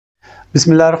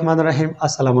بسم الله الرحمن الرحیم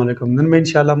السلام علیکم نن به ان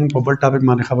شاء الله موږ په بل ټاپک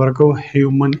باندې خبرې کوو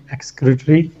هیومن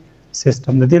ایکسکریټري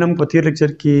سیستم د دې نوم په تیر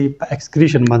لیکچر کې په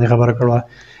ایکسکریشن باندې خبره کړو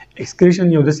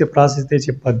ایکسکریشن یو داسې پروسس دی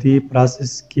چې په دې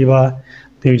پروسس کې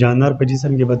به د جانور په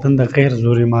جسم کې بدن د غیر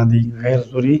ضروري مادي غیر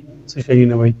ضروري څه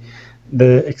شي نه وي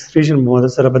د ایکسکریشن په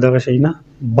ماده سره به دغه شي نه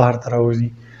بهر ته راوځي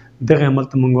دغه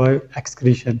عمل ته موږ وایو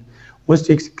ایکسکریشن اوس چې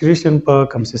ایکسکریشن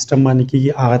په کوم سیستم باندې کېږي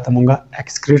هغه ته موږ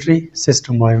ایکسکریټري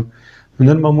سیستم وایو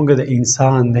نن به موږ د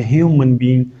انسان د هیومن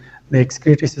بینګ د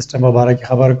ایکسکریټري سیستم په اړه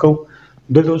خبرې کوو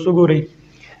دلته اوس وګورئ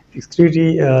ایکسکریټري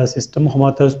سیستم خو ما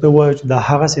تاسو ته وایو چې دا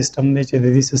هغه سیستم دی چې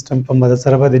د دې سیستم په مدد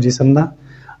سره به د جسم نه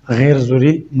غیر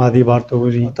ضروري مادي بهر ته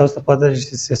وځي تاسو ته پته ده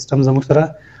چې سیستم زموږ سره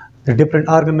د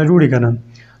ډیفرنٹ آرګن نه جوړي که نه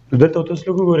نو دلته تاسو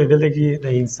وګورئ دلته کې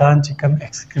د انسان چې کوم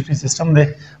ایکسکریټري سیستم دی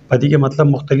په دې کې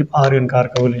مطلب مختلف آرګن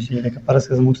کار کولی شي لکه فرض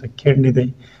کړئ زموږ سره کډني دی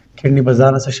کډني به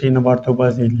ځانه څه شي نه بهر ته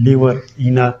وباسي لیور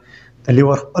اینا د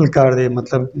لیور خپل کار دی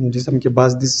مطلب جسم کې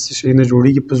بعض داسې شی نه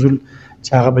جوړېږي په زول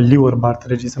چې هغه به لیور بهر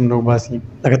ته جسم نه وباسي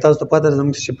لکه تاسو ته پته ده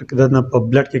زموږ چې په دننه په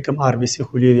بلډ کې کوم آر بي سي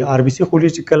خولي دي آر بي سي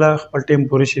خولي چې کله خپل ټایم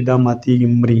پوره شي دا ماتېږي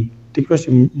مري ټیک شو چې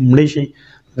مړی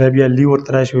شي دا بیا لیور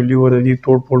ته راشي لیور د دې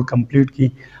توړ پوړ کمپلیټ کړي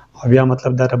او بیا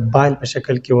مطلب دا بایل په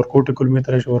شکل کې ورکوټ کولمې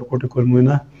ته راشي ورکوټ کولمې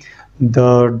نه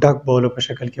د ډک بولو په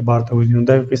شکل کې بهر ته وځي نو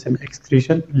دا یو قسم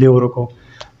ایکسکریشن لیور وکړو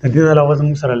د دې علاوه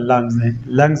زموږ سره لنګز دی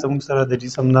لنګز زموږ سره د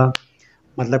جسم نه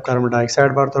مطلب کاربن ډای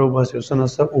اکساید بهر ته وباسي او څه نه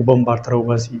څه اوبه هم بهر ته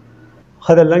راوباسي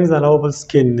ښه د لنګز علاوه بل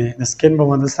سکین دی د سکین په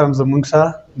مدد سره زموږ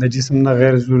سره د جسم نه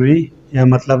غیر ضروري یا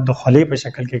مطلب د خولې په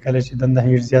شکل کې کله چې دنده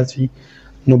هیټ زیات شي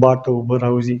نو بهر ته اوبه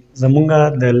راوځي زموږ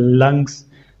د لنګز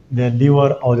د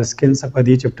لیور او د سکین څخه په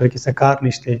دې چپټر کې څه کار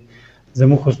نشته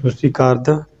زموږ خصوصي کار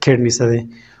د کډني سره دی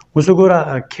اوس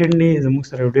وګوره کډني زموږ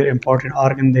سره یو ډېر امپورټنټ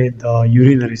آرګن دی د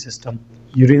یورینري سیستم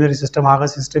یورینري سیستم هغه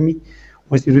سیستم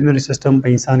اوس یورینري سیستم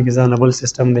په انسان کې ځان بل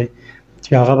سیستم دی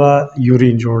چې هغه به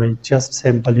یورین جوړوي جست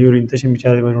سیمپل یورین تشه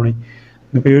میچاره به جوړوي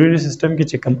نو په یورینري سیستم کې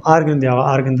چې کوم آرګن دی هغه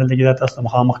آرګن دلته کې دا تاسو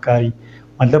مخامخ کاری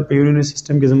مطلب په یورینري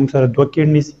سیستم کې زموږ سره دوه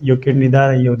کډنیز یو کډنی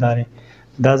دار یو دار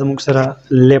دا زموږ سره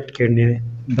لیفټ کډنی دی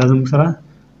دا زموږ سره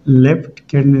لیفټ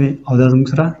کډنی دی او دا زموږ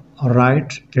سره رائټ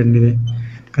کډنی دی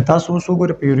که تاسو اوس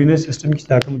وګورئ په یورینري سیستم کې چې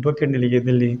دا کوم دوه کډنی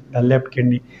لګېدلي دا لیفټ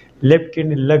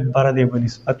کډنی لږ بره دی په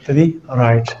نسبت ته دی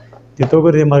رائټ دې ته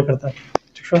وګورئ مارکر ته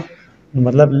ٹھیک شو نو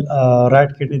مطلب رائټ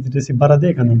کډنی د دې بره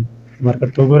دی که نه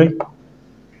مارکر ته وګورئ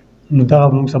نو دا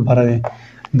موږ سره بره دی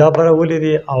دا بره ولې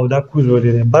دی او دا کوز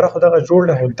ولې دی بره خو دغه جوړ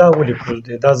دی خو دا ولې کوز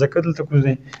دی دا ځکه دلته کوز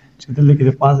دی چې دلته کې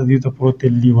د پاسه دې ته پروت دی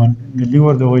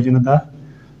لیور د وجې نه دا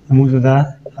زموږ دا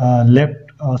لیفټ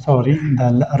سوري دا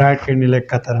رائټ کډنی لږ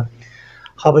کتره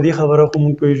ښه په دې خبره خو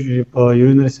موږ پوهېږو چې په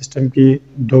یورینري سیستم کې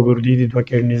دوه ګردې دي دوه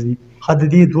کډنیز دي ښه د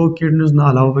دې دوه کډنیز نه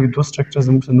علاوه پکې دوه سټرکچر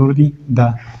زموږ سره نور دي دا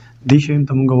دې شیانو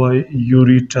ته موږ وایو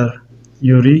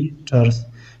یوریټرز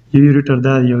یوریټر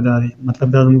دا یو دا دی مطلب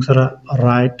دا زموږ سره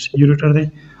رائټ یوریټر دی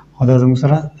او دا زموږ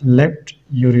سره لیفټ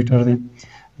یوریټر دی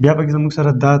بیا پکې زموږ سره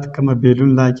دا کومه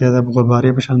بیلون لا کې دا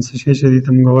غبارې په شان څه شی دي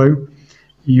ته موږ وایو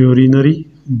یورینري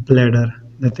بلیډر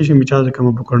د تشې میچازه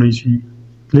کومه پکړی شي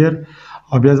کلیر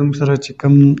او بیا زموږ سره چې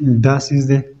کوم دا سیز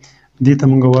دی دې ته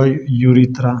موږ وایو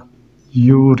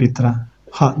یوریترا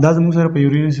ها دا زموږ سره په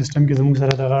یورینري سیستم کې زموږ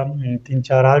سره دغه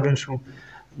 3-4 آرګن شو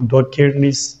دوه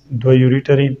کډنیز دوه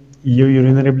یوریټري یو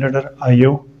یورینري بلیډر او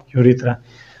یو یوریترا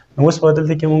نو اوس په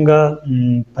دلته کې موږ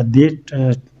په دې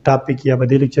ټاپک یا په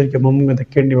دې لیکچر کې موږ د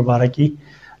کډني په اړه کې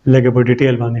لږ په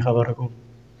ډیټیل باندې خبره کوو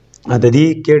د دې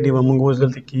کډني به موږ اوس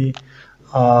دلته کې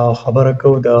خبره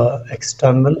کوو د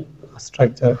ایکسټرنل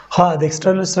سټرکچر ها د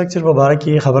ایکسټرنل سټرکچر په اړه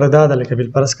کې خبره ده لکه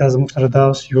بل پرس کا زموږ سره دا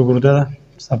یو ګرده ده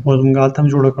سپوز موږ هلته هم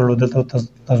جوړه کړو دلته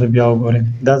تاسو بیا وګورئ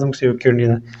دا زموږ سره یو کډني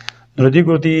ده نو د دې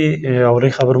ګردې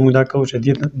اولۍ خبره موږ دا کوو چې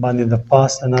دې باندې د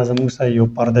پاسه نه زموږ سره یو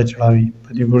پرده چړاوي په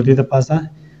دې ګردې د پاسه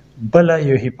بله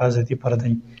یو حفاظتي پرده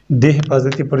وي دې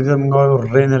حفاظتي پردې ته موږ وایو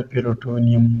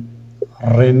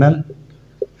رینل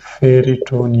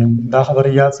پیریټونیم دا خبره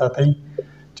یاد ساتئ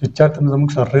چې چېرته زموږ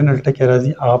سره رینل ټکی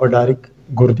راځي هغه به ډایرکټ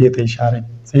ګردې ته اشاره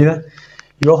صحیح ده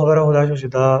یو خبره خو دا شو چې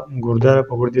دا ګرده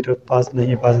په ګردې ته پاس نه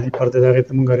حفاظتي پرده ده هغې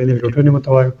ته موږ رینل پیریټونیم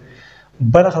ته وایو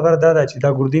بله خبره دا ده چې دا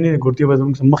ګردې نه دي ګردې به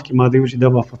زموږ سره مخکې ماده وي چې دا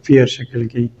به په فیر شکل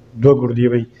کې دوه ګردې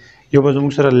وي یو به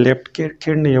زموږ سره لیفټ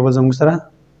کډنی یو به زموږ سره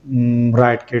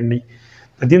رائټ کډنی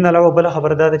د دې نه علاوه بله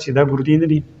خبره دا ده چې دا ګردې نه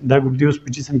دي دا ګردې اوس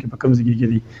په جسم کې په کوم ځای کې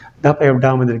دي دا په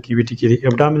ابډامینل کیویټي کې دي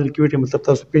ابډامینل کیویټي مطلب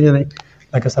تاسو پېژنئ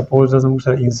لکه سپوز دا زموږ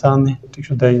سره انسان دی ټیک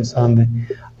شو دا انسان دی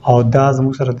او دا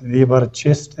زموږ سره د دې بار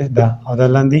چیسټ دی دا او دا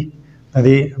لاندې د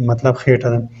دې مطلب خېټه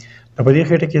ده نو په دې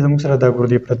خېټه کې زموږ سره دا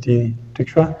ګردې پرتې دي ټیک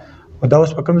شو او دا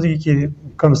اوس په کوم ځای کې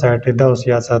کوم سایډ دی دا اوس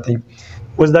یاد ساتئ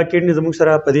اوس دا کډنی زموږ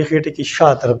سره په دې خېټه کې شا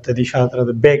طرف ته دی، شا طرف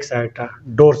د بیک سایډ ته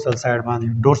ډورسل سایډ باندې.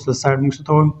 ډورسل سایډ موږ څه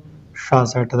ته وایو؟ شا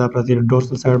سایډ ته دا پرتی دی.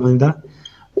 ډورسل سایډ باندې دا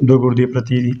دوه ګردې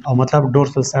پرتی دي او مطلب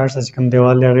ډورسل سایډ سره چې کوم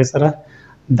دیوال دی هغې سره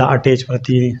دا اټیچ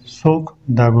پرتی دي. څوک؟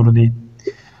 دا ګردې.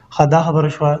 ښه دا خبره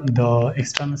شوه. د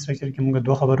ایکسټرنل سټرکچر کې موږ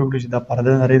دوه خبرې وکړې چې دا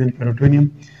پرده نری د پروټونیم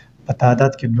په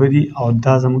تعداد کې دوه دي او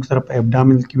دا زموږ سره په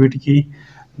ابډامینل کیویټي کې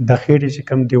د خېټې چې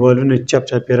کوم دیوالونه چپ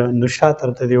چاپېره نو شا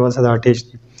طرف ته دیوال سره اټیچ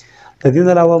دي. د دې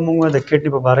نه علاوه موږ د کډني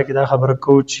په باره کې دا خبره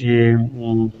کوو چې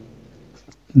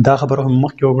دا خبره هم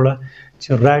مخکې وکړه چې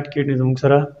رایټ کډني زموږ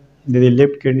سره د دې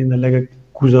لیفټ کډني نه لږه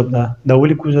کوزه ده. دا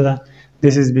ولې کوزه ده؟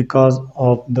 This is because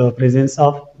of the presence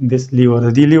of this lever. د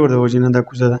دې لیور د وجې نه دا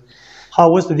کوزه ده. ها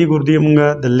اوس د دې ګردې موږ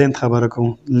د لینث خبره کوو.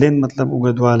 لینث مطلب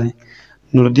اوږدوالی.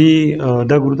 نو دې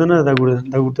دا ګرده نه دا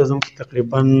ګرده زموږ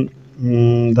تقریبا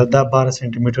دا 12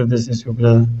 سانتي میټر داسې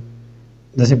اوږده ده.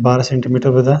 داسې 12 سانتي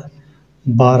میټر به ده.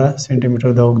 12 سانتي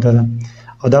میټر دا اوږده ده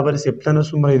او دا به داسې پلنه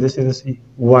څومره وي داسې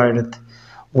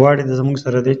واړې د زموږ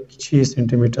سره دی 6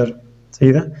 سانتي میټر.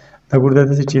 صحیح ده. دا ګرده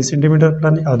داسې 6 سانتي میټر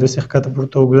پلن او داسې ښکته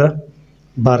پورته اوږده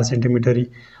 12 سانتي میټر وي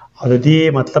او د دې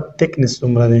مطلب تکنس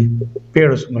څومره دی؟ پیړ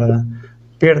څومره ده؟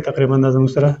 پیړ تقریبا دا زموږ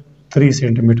سره 3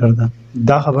 سانتي میټر ده.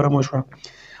 دا خبره مو شوه.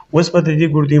 اوس په دې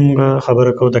ګردې موږ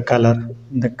خبره کوو د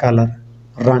کلر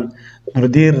رنګ. نو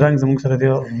دې رنګ زموږ سره دی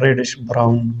ریډش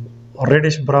براون.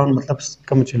 ریډش براون مطلب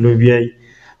کوم چې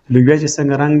لوبیا چې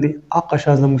څنګه رنګ دی هغه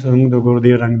شان زموږ سره د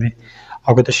ګردې رنګ دی.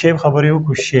 او که د شیپ خبرې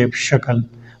وکړو شکل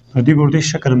نو دې ګردې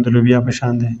شکل هم د لوبیا په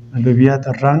شان دی. د لوبیا د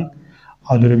رنګ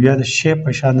او د لوبیا د شیپ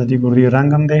په شان د دې ګردې رنګ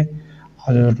هم دی او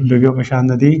د لوبیا په شان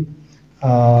د دې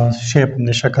شیپ هم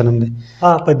دی شکل هم دی.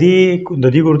 په دې د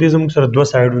دې ګردې زموږ سره دوه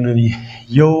سایډونه دي.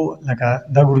 یو لکه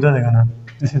دا ګرده ده که نه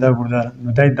داسې دا ګرده نو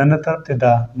دا یې دننه طرف ته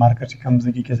دا مارکر چې کوم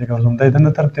ځای کې کیسې کوم دا یې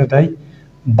دننه طرف ته او دا یې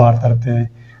بار طرف ته دی.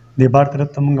 دې بار طرف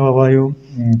ته موږ وایو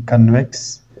کنویکس.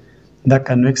 دا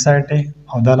کنویکس سایډ دی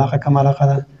او دا علاقه کوم علاقه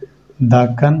ده؟ دا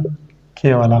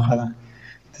کنکیو علاقه ده.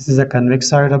 This is the convex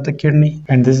side of the kidney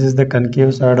and this is the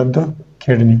concave side of the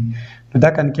kidney. نو دا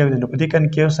کنکیو دی. نو په دې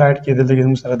کنکیو سایډ کې دلته کې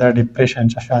زموږ سره دا ډیپریشن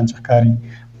شان ښکاري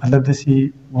مطلب داسې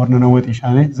ورننوتې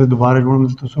شانې. زه دوباره جوړم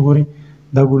دلته څه ګورئ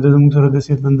دا ګرده زموږ سره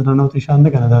داسې دننوتې شان ده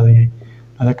که نه دا دی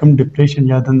نو دا کوم ډیپریشن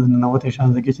یا دننوتې شان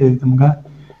ځکه چې دې ته موږ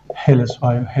هیلس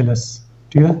وایو. هیلس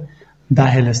ټیک ده. دا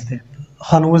هیلس دی.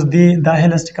 ښه نو اوس دا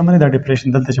هیلس چې کوم دی دا ډیپریشن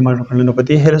دلته چې ما جوړ کړل نو په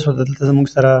دې هیلس دلته زموږ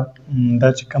سره دا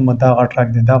چې کوم دا غټرک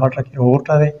دی دا غټرک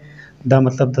اورټا دی. دا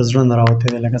مطلب د زړه نه راوتی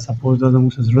دی لکه سپوز دا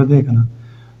زموږ زړه دی که نه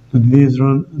نو د دې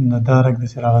زړه نه دا رګ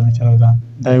داسې راغلی چې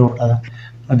دا اورټا ده.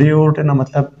 نو دې اورټې نه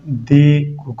مطلب دې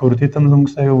ګردې ته زموږ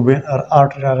سره یو وین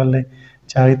آرټري راغلی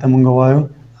چې هغې ته موږ وایو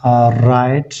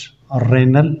رایټ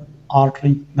رینل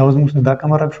آرټري. دا زموږ سره دا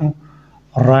کومه رګ شو؟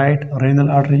 رایټ رینل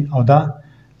آرټري او دا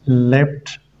لیفټ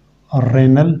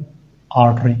رینل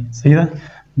آرټري. صحیح ده.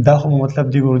 دا خو مطلب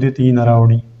دې ګردې ته یې نه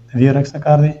راوړي. د دې رګ څه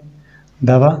کار دی؟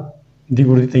 دا به دې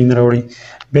ګردې ته یې نه راوړي.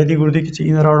 بیا دې ګردې کې چې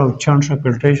یې نه راوړه او چاڼ شو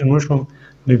فلټریشن وشو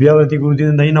نو بیا به دې ګردې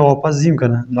نه یې نه واپس ځي که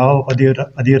نه نو هغه په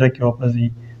دې رګ کې واپس ځي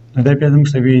نو دا بیا زموږ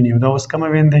سره وین دا اوس کومه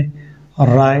وین دی؟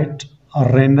 رایټ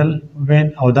رینل وین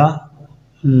او دا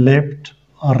لیفټ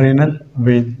رینل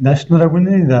وین. دا شنه رګونه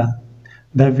دي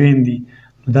دا وین دي.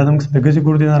 نو دا زموږ سره د ګزې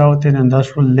ګردې نه راوتې نه دا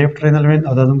شو لیفټ رینل وین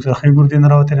او دا زموږ سره ښۍ ګردې نه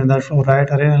راوتې نه دا شو رایټ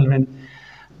رینل وین.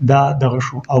 دا دغه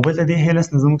شو او بل د دې هیلس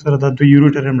نه زموږ سره دا دوه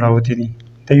یوریټري هم راوتې دي.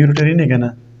 دا یوریټري نه که نه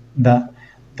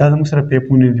دا زموږ سره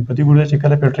پیپونه دي. په دې ګرده چې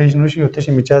کله فلټریشن وشي او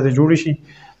تشې میچازې جوړې شي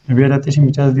نو بیا دا تشې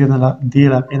میچاز دې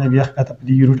علاقې نه بیا ښکته په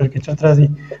دې یوریټر کې چت راځي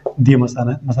دې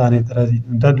مثانې ته راځي.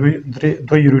 دا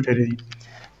دوه یوریټري دي.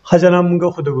 ښه جناب موږ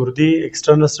خو د ګردې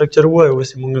ایکسټرنل سټرکچر ووایو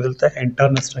اوس موږ دلته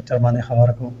انټرنل سټرکچر باندې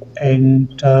خبره کوو.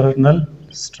 انټرنل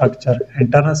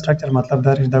سټرکچر مطلب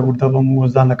دا دی چې دا ګرده به موږ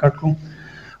ځان نه کټ کړو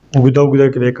اوږده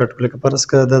کې به یې کټ کړو لکه فرض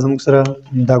کړه دا زموږ سره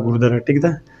دا ګرده ده ټیک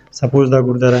ده سپوز دا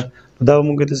ګرده ده نو دا به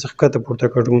موږ داسې ښکته پورته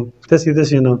کټ کړو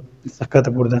داسې نه ښکته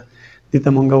پورته دې ته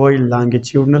موږ وایو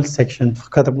لانګیچیوډنل سیکشن.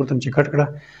 ښکته پورته چې کټ کړه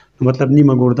نو مطلب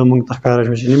نیمه ګرده موږ ته ښکاره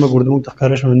شوه چې نیمه ګرده موږ ته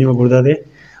ښکاره شوه نیمه ګرده دی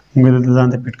موږ دلته ځان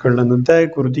ته فټ کړله. نو دا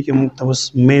ګردې کې موږ ته اوس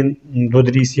مین دوه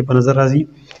درې حصې په نظر راځي.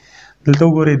 دلته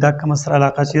وګورئ دا کومه سره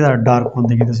علاقه چې دا ډارک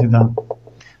غوندې کې داسې ده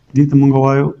دې ته موږ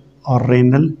وایو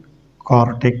رینل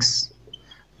کارټکس.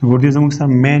 ګردې زموږ سره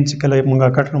مین چې کله موږ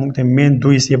کټ کړو موږ ته مین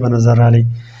دوه حصې په نظر راغلي.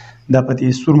 دا په دې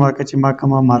سور مارکه چې ما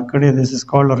کومه مارک کړې دس از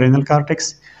کالډ رینل کارټکس.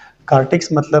 کارټکس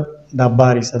مطلب دا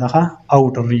بار حصه ده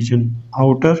آوټر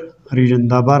ریجن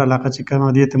دا بار علاقه چې کومه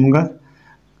دې ته موږ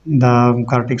دا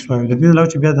کارټکس وایو. د دې علاوه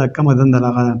چې بیا دا کومه دنده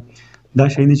علاقه ده دا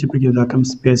شی نه چې پکې دا کم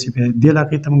سپیس دې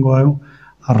علاقې ته موږ وایو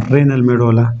رینل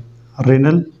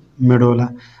میډولا.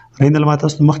 رینل ما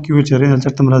تاسو مخکې ویل چې رینل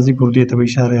چېرته راځي ګردې ته به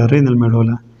اشاره رینل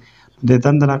میډولا د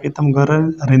دند علاقې ته موږ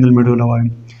رینل میډولا وایو.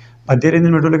 په دې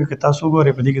رینل میډولا کې تاسو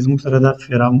وګورئ په دې کې زموږ سره دا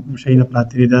شیونه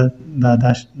پراته دي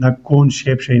دا کون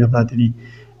شیپ شیونه پراته دي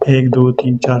 1 2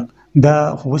 3 4 دا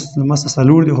خو اوس مسه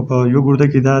څلور دي خو په یو ګرده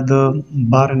کې دا د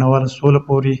 12 نه ور 16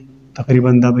 پورې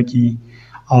تقریبا دا به کېږي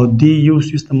او دې یو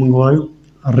سیستم موږ وایو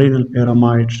رینل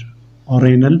پیرامایډ او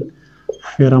رینل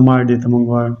پیرامایډ دې ته موږ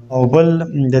وایو. او بل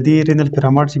د دې رینل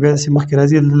پیرامایډ چې بیا داسې مخکې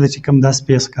راځي دلته چې کوم دا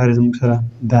سپیس ښکاري زموږ سره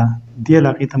دا دې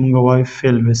علاقې ته موږ وایو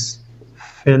فیلوس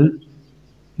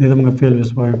دې ته موږ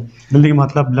فیلوس وایو. دلته کې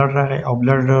مطلب بلډ راغی او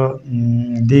بلډ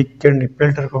دې کډنې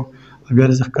فلټر کو او بیا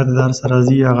داسې ښکته دار سره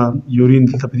راځي هغه یورین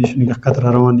دلته په دې شونې کې ښکته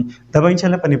را روان دي. دا به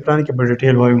انشاءالله په نپران کې په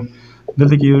ډیټیل وایو.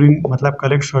 دلته کې یورین مطلب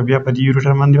کلیکټ شو بیا په دې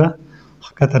یوریټر باندې به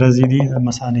ښکته راځي دي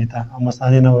مثانې ته او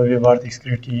مثانې نه به بیا بهر ته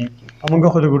ایکسکریټ کېږي. موږ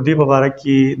خو د ګردې په باره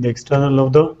کې د ایکسټرنل او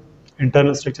د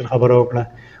انټرنل سټرکچر خبره وکړه.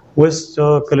 اوس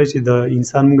کله چې د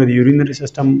انسان موږ د یورینري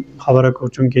سیسټم خبره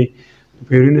کوو چونکې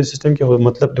په یورینري سیسټم کې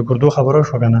مطلب د ګردو خبره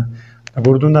شوه که نه د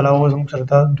ګردو نه علاوه زموږ سره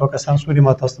دا دوه کسان څو دي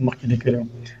ما تاسو ته مخکې لیکلي وو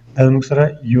دا زموږ سره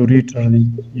یوریټر دی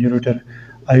یوریټر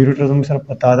زموږ سره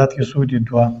په تعداد کې څو دي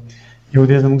دوه یو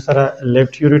دی زموږ سره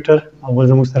لیفټ یوریټر او بل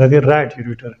زموږ سره دی رایټ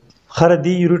یوریټر. خره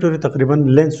دې یوریټر تقریبا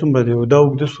لینث څومره دی او دا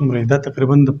اوږده څومره دی دا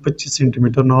تقریبا د 25 سانتي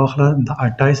میټر نه واخله د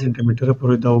 28 سانتي میټر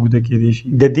پورې دا اوږده کېدی شي.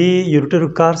 د دې یوریټر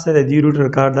کار څه دی؟ د یوریټر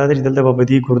کار دا دی چې دلته به په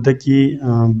دې ګرده کې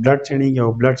بلډ چڼېږي او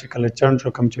بلډ چې کله چڼ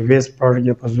شو کوم چې ویست پروډکټ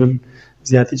یا فضول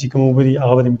زیاتې چې کوم اوبه دي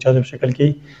هغه به د مچازو په شکل کې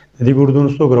د دې ګردونو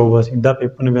څوک راوباسي دا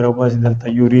پیپونه به راوباسي دلته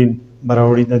یورین به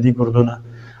راوړي د دې ګردونه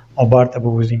او بار ته به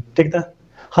وځي. ټیک ده.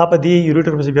 ها په دې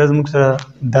یوریټر پسې بیا زموږ سره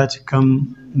دا چې کوم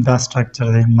دا سټرکچر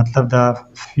دی مطلب دا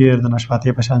فیر د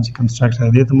نشواتې په شان چې کوم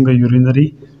سټرکچر دی ته موږ یورینري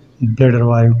بلیډر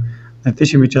وایو د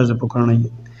تشې مچازو په کړنۍ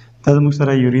دا زموږ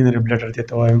سره یورینري بلیډر دی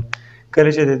ته وایو. کله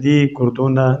چې د دې ګردو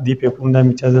نه دې پیپونه دا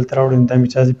مچاز دلته راوړي دا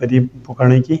مچازې په دې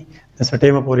پوکڼۍ کې د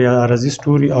سټیمه پورې راځي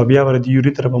سټوري او بیا ور د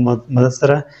یوریتر په مدد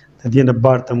سره د دې نه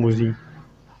بار ته موځي.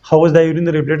 خو اوس دا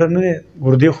یورینري بلیډر نه دی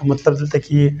ګردې خو مطلب دلته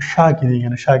کې شا کې دی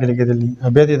کنه شا کې لګېدل دي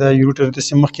بیا دې دا یوریټر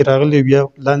داسې مخکې راغلی بیا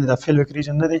لاندې دا فیلویک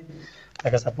ریجن نه دی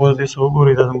لکه سپوز دې څه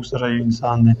وګورئ دا زموږ سره یو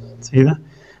انسان دی صحیح ده.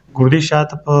 ګردې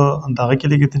شاته په دغه کې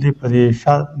لګېدلې په دې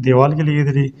شا دیوال کې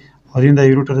لګېدلې او دې دا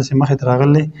یوریټر داسې مخې ته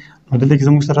راغلی نو دلته کې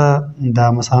زموږ سره دا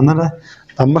مثانه ده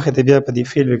په مخې ته بیا په دې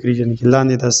فیلویک ریجن کې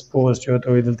لاندې دا سپوز چې ورته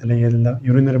وایي دلته لګېدل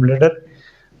یورینري بلیډر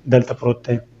دلته پروت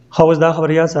دی. خو اوس دا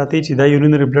خبره یاد ساتئ چې دا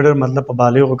یورینري بلیډر مطلب په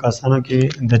بالغو کسانو کې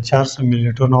د 400 ملي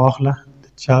لیټر نه واخله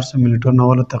د 400 ملي لیټر نه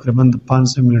واخله تقریبا د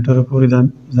 500 ملي لیټر پورې د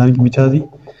ځان کې مچازي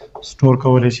سټور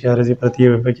کولی شي عارضي پرتې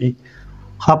وي پکې.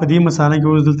 ها په دې مثانه کې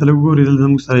اوس دلته لږ وګورئ دلته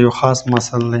زموږ سره یو خاص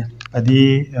مسل دی په دې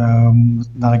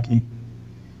دغه کې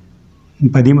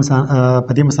په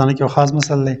دې مثانه کې یو خاص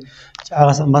مسل دی چې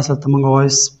هغه مسل ته موږ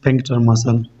وایو سپینکټر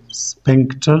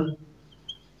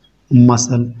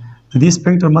مسل. د دې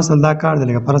سپینکټر مسل دا کار دی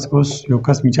لکه فرض کړه اوس یو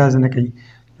کس مچاز نه کوي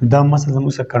دا مسل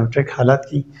زموږ سره کنټریکټ حالت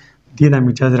کې دې دا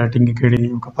مچاز راټینګ کړي دي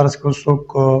که فرض کړه څوک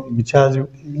مچاز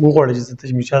وغواړي چې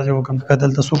ته مچاز وکړم که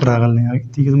دلته څوک راغلی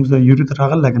دې زموږ سره یوریتر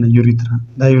راغلی که نه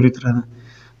دا یوریتر ده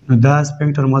نو دا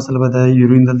سپینکټر مسل به دا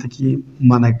یورین دلته کې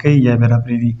منع کوي یا بیا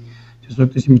راپرېږدي چې څوک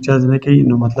داسې مچاز نه کوي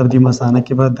نو مطلب دې مثانه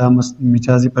کې به دا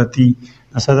مچازې پرتې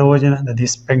د څه د وجې نه د دې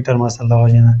سپینکټر مسل د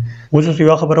وجې نه. اوس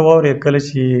یوه خبره واورئ کله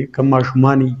چې کوم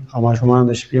ماشومان وي او ماشومان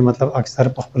د شپې مطلب اکثر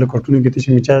په خپلو کټونو کې تشې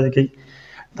مچازې کوي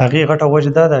د هغې غټه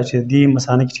وجه دا ده چې دې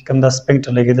مثانه کې چې کوم دا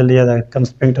سپینکټر لګېدل یا دا کوم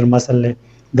سپینکټر مسل دی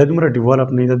دا دومره ډیولپ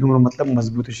نه وي دا دومره مطلب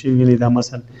مضبوطه شوي نه دا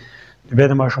مسل بیا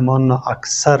د ماشومانو نه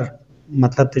اکثر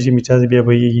مطلب تشې مچازې بیا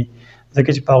بهیږي ځکه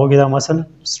چې په هغو کې دا مسل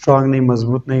سټرانګ نه وي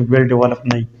مضبوط نه وي ویل ډیولپ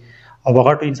نه وي او په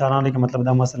غټو انسانانو کې مطلب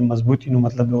دا مسل مضبوط وي نو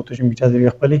مطلب د تشې مچازې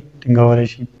بیا خپلې ټینګولی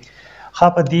شي. ښه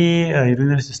په دې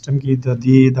یورینري سیسټم کې د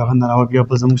دې دغه نه علاوه بیا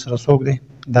بل زموږ سره څوک دی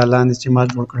دا لاندې چې ما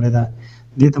جوړ کړی ده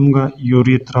دې ته موږ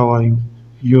یوریترا وایو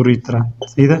یوریترا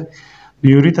صحیح ده.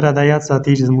 یوریترا دا یاد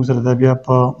ساتئ چې زموږ سره دا بیا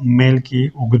په میل کې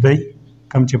اوږده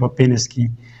کم چې په پینس کې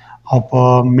او په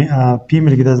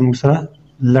فیمیل کې دا زموږ سره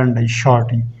لنډی شارټ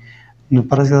وي نو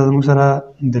فرض کړه دا زموږ سره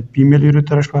د فیمیل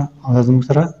یوریترا شوه او دا زموږ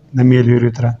سره د میل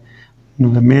یوریترا نو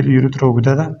د میل یوریترا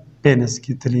اوږده ده پینس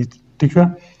کې تللي ټیک شوه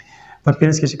په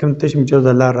پینس کې چې کوم تشې مچاز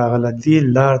د لار راغله دې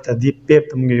لار ته دې پیپ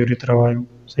ته موږ یوریترا وایو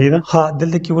صحیح ده. ها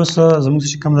دلته کې اوس زموږ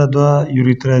چې کوم دا دوه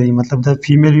یوریترا دي مطلب دا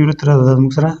فیمیل یوریترا ده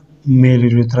زموږ سره میل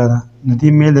یوریترا ده نو دې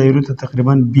میل د یوریترا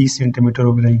تقریبا 20 سانتي میټر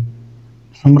اوږده وي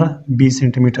څومره 20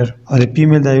 سانتي میټر او د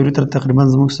فیمیل د یوریترا تقریبا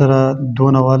زموږ سره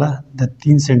دونه والا د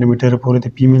 3 سانتي میټر پورې د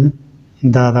فیمیل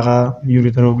دا دغه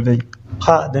یوریترا اوږده وي.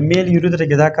 ها د میل یوریترا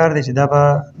کې دا کار دی چې دا به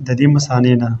د دې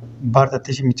مثانې نه بار ته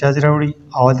تشې مچازې راوړي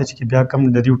او هلته چې بیا کوم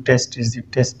د دې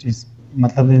ټیسټیز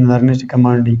مطلب د نارینه چې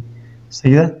کمان دي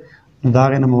صحیح ده نو د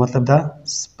هغې نه مطلب دا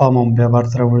سپام هم بیا بار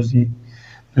ته راوځي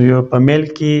یو په میل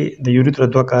کې د یوریترا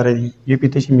دوه کاره دي یو پې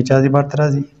تشي میچازي بار ته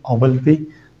راځي او بل پې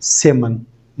سیمن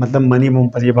مطلب منی هم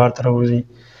په دې بار ته راوځي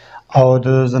او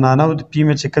د زنانو د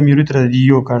پیمه چې کم یوریترا دی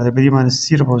یو کار دی په دې باندې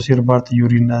صرف او صرف بار ته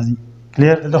یورین راځي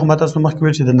کلیر دلته خو ما تاسو مخکې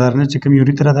ویل چې د نارینه چې کم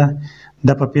یوریترا ده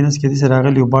دا په پینس کې داسې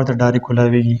راغلی او بار ته ډایرکټ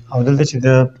کولاویږي او دلته چې د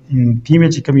پیمه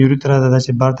چې کم یوریترا ده دا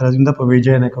چې بار ته راځي دا په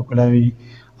ویجاینه کې کولاویږي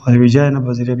او د ویجاینه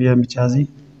په ذریعه بیا میچازي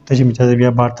تشي میچازي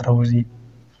بیا بار ته راوځي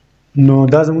نو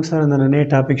دا زموږ سره نننی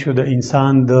ټاپک شو د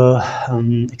انسان د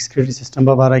ایکسکریټري سیستم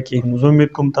په اړه کې نو زه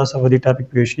امید کوم تاسو په دې ټاپک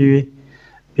پوه شئ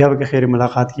بیا به خیر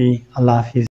ملاقات کی الله حافظ